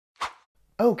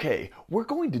Okay, we're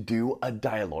going to do a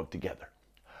dialogue together.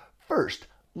 First,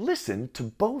 listen to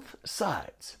both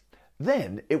sides.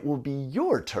 Then it will be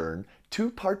your turn to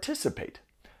participate.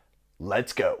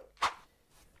 Let's go.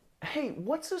 Hey,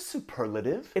 what's a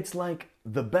superlative? It's like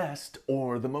the best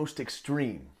or the most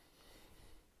extreme.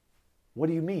 What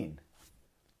do you mean?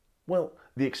 Well,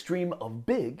 the extreme of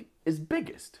big is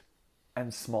biggest.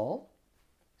 And small?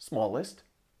 Smallest.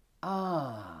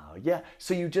 Ah, yeah,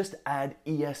 so you just add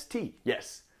est.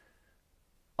 Yes.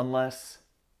 Unless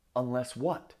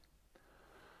what?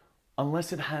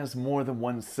 Unless it has more than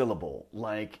one syllable,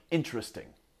 like interesting.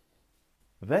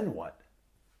 Then what?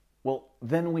 Well,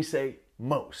 then we say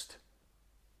most.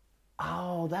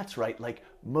 Oh, that's right, like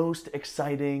most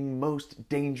exciting, most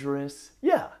dangerous.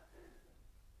 Yeah.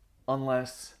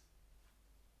 Unless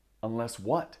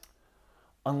what?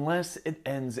 Unless it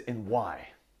ends in Y.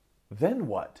 Then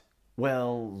what?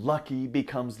 Well, lucky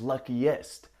becomes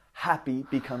luckiest, happy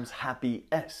becomes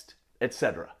happiest,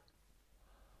 etc.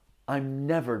 I'm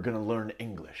never gonna learn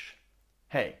English.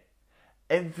 Hey,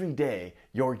 every day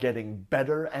you're getting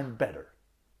better and better.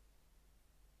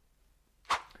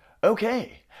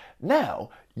 Okay, now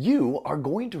you are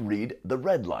going to read the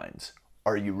red lines.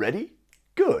 Are you ready?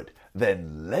 Good,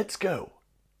 then let's go.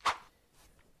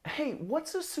 Hey,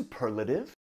 what's a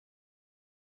superlative?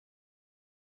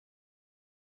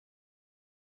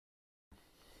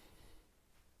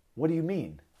 What do you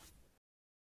mean?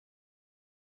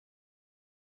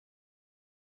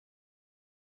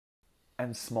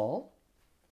 And small?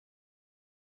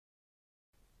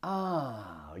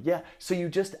 Ah, yeah, so you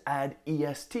just add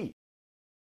est.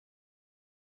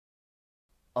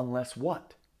 Unless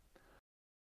what?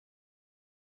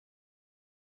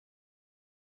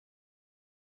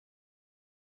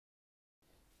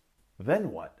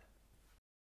 Then what?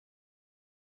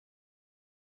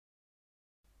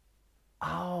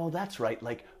 Oh, that's right,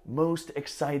 like most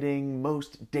exciting,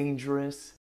 most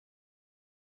dangerous.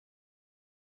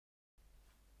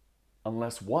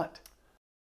 Unless what?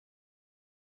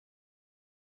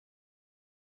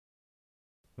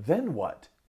 Then what?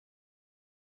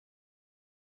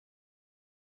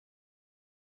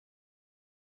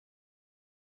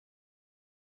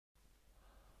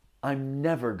 I'm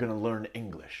never gonna learn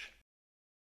English.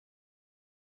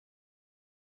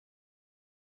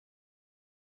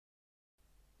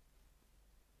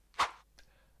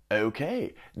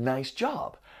 Okay, nice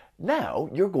job. Now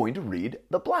you're going to read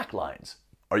the black lines.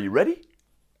 Are you ready?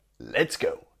 Let's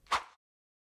go.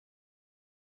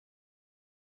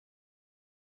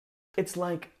 It's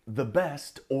like the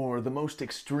best or the most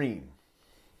extreme.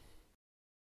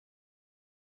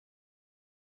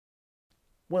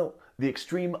 Well, the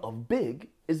extreme of big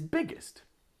is biggest.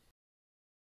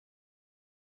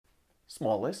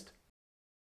 Smallest.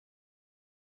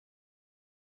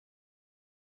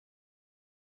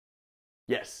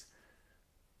 Yes.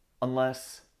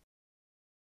 Unless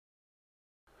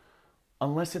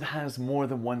it has more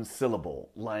than one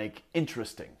syllable, like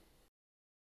interesting.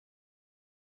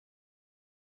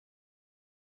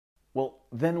 Well,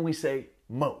 then we say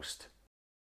most.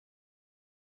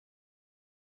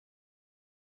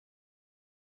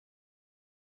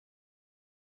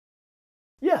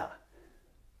 Yeah.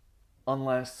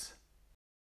 Unless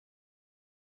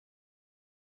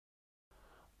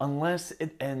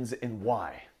it ends in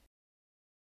Y.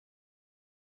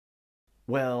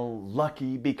 Well,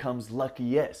 lucky becomes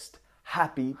luckiest,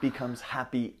 happy becomes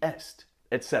happiest,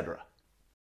 etc.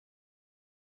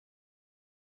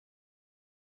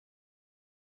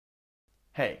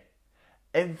 Hey,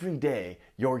 every day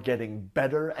you're getting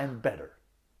better and better.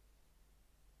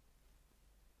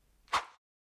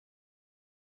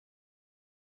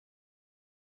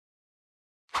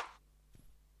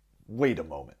 Wait a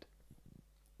moment.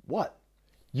 What?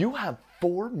 You have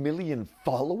 4 million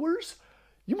followers?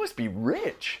 You must be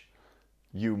rich.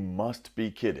 You must be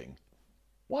kidding.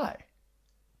 Why?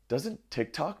 Doesn't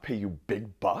TikTok pay you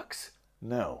big bucks?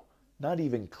 No, not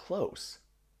even close.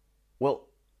 Well,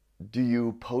 do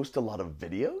you post a lot of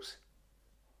videos?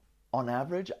 On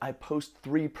average, I post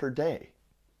 3 per day.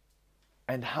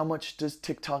 And how much does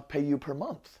TikTok pay you per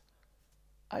month?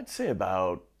 I'd say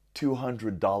about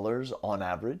 $200 on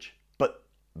average, but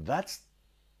that's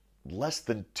less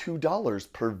than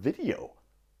 $2 per video.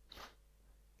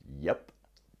 Yep.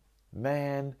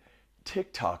 Man,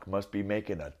 TikTok must be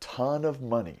making a ton of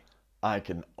money. I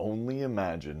can only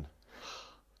imagine.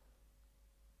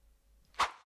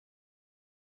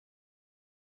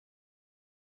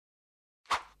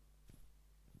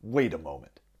 Wait a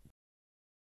moment.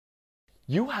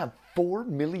 You have 4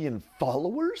 million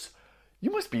followers? You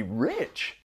must be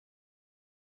rich.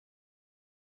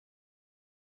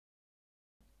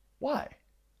 Why?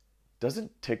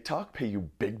 Doesn't TikTok pay you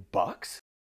big bucks?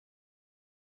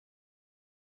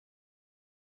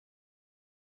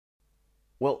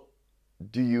 Well,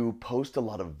 do you post a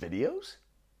lot of videos?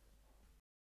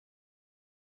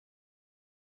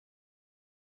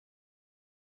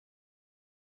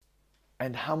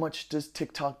 And how much does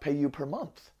TikTok pay you per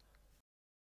month?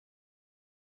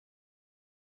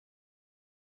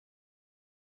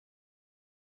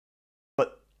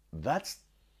 But that's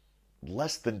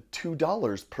less than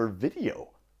 $2 per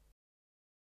video.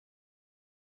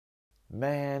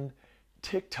 Man,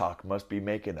 TikTok must be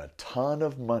making a ton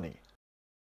of money.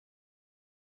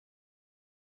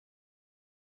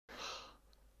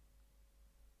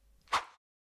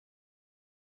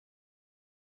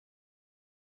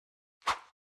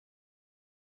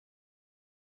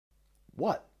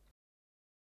 What?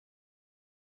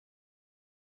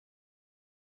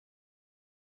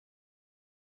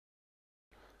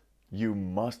 You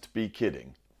must be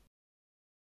kidding.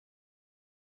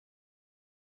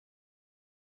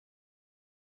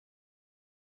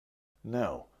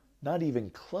 No, not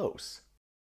even close.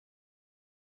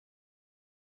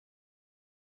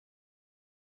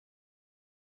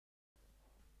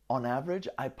 On average,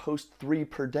 I post 3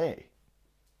 per day.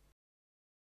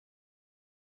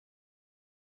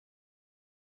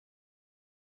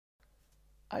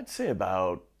 I'd say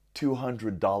about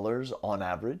 $200 on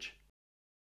average.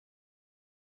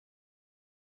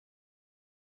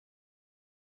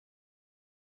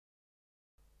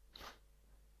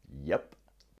 Yep.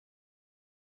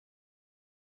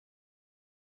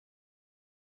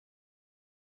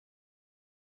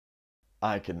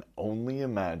 I can only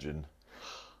imagine.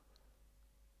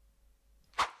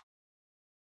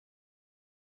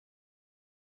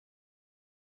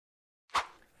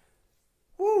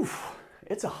 Woof!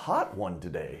 It's a hot one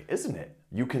today, isn't it?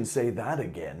 You can say that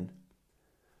again.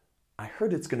 I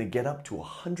heard it's going to get up to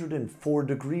 104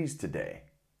 degrees today.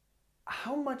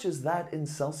 How much is that in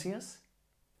Celsius?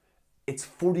 It's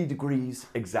 40 degrees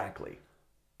exactly.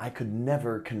 I could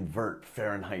never convert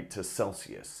Fahrenheit to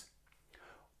Celsius.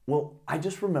 Well, I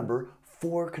just remember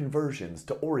 4 conversions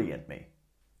to orient me.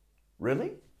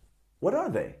 Really? What are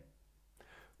they?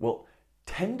 Well,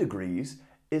 10 degrees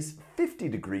is 50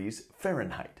 degrees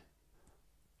Fahrenheit.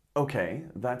 Okay,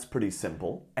 that's pretty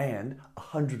simple. And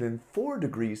 104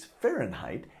 degrees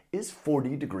Fahrenheit is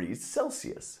 40 degrees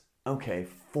Celsius. Okay,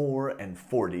 4 and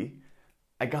 40.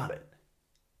 I got it.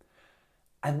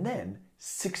 And then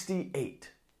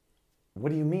 68.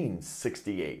 What do you mean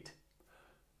 68?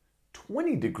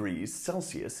 20 degrees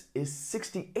Celsius is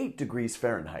 68 degrees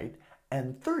Fahrenheit,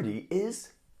 and 30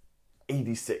 is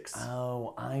 86.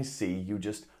 Oh, I see. You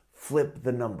just flip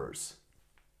the numbers.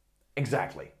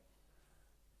 Exactly.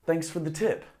 Thanks for the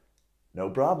tip. No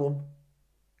problem.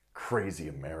 Crazy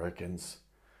Americans.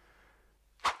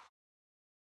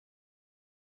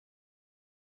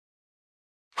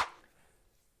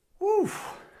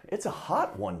 Woof! It's a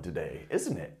hot one today,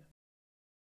 isn't it?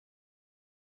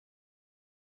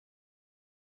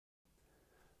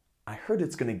 I heard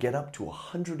it's going to get up to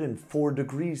 104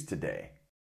 degrees today.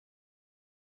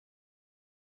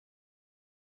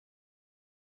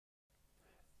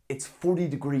 It's 40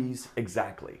 degrees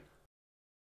exactly.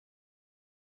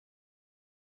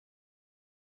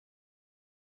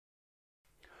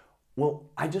 Well,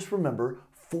 I just remember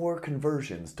 4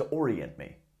 conversions to orient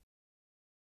me.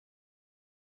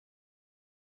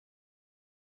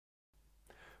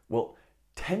 Well,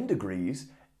 10 degrees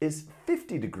is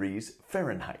 50 degrees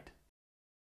Fahrenheit.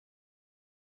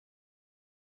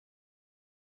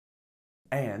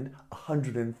 And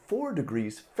 104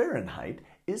 degrees Fahrenheit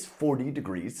is 40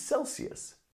 degrees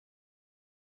Celsius.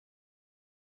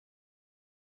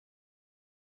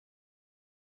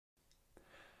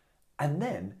 And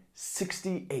then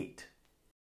 68.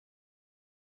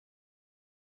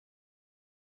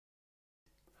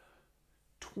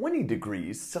 20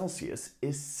 degrees Celsius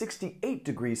is 68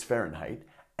 degrees Fahrenheit,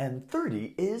 and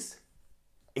 30 is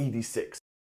 86.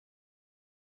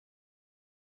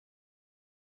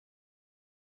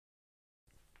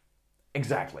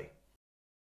 Exactly.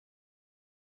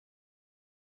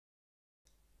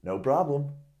 No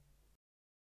problem.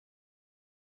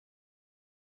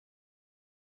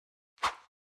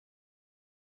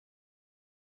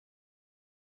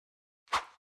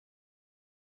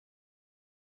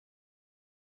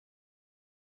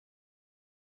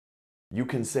 You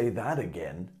can say that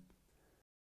again.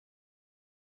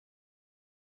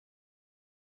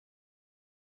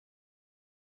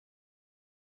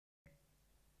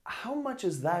 How much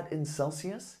is that in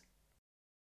Celsius?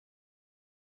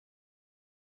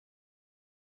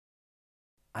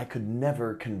 I could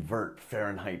never convert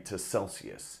Fahrenheit to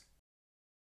Celsius.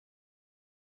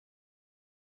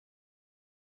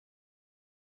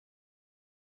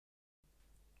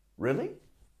 Really?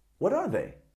 What are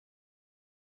they?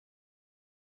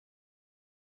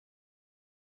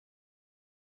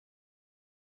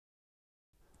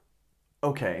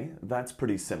 Okay, that's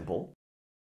pretty simple.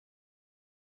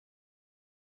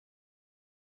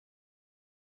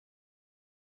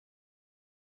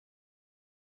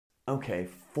 Okay,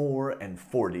 4 and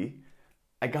 40.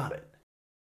 I got it.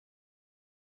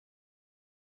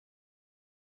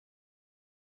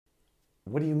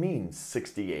 What do you mean,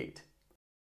 68?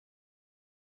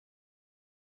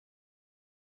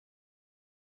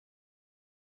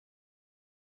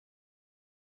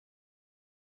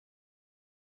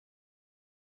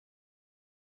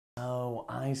 Oh,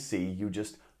 I see. You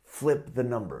just flip the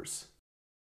numbers.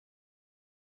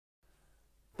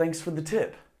 Thanks for the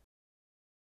tip.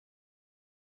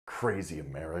 Crazy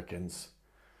Americans.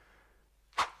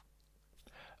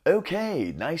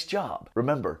 Okay, nice job.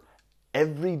 Remember,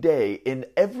 every day, in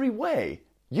every way,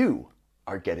 you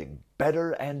are getting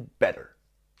better and better.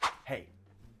 Hey,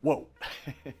 whoa,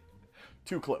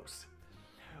 too close.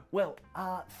 Well,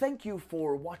 thank you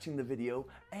for watching the video,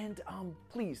 and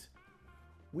please,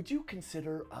 would you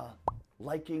consider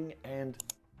liking and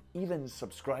even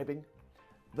subscribing?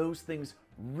 Those things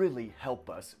really help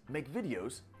us make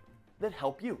videos that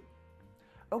help you.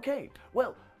 Okay,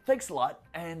 well, thanks a lot,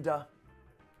 and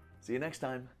see you next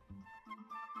time.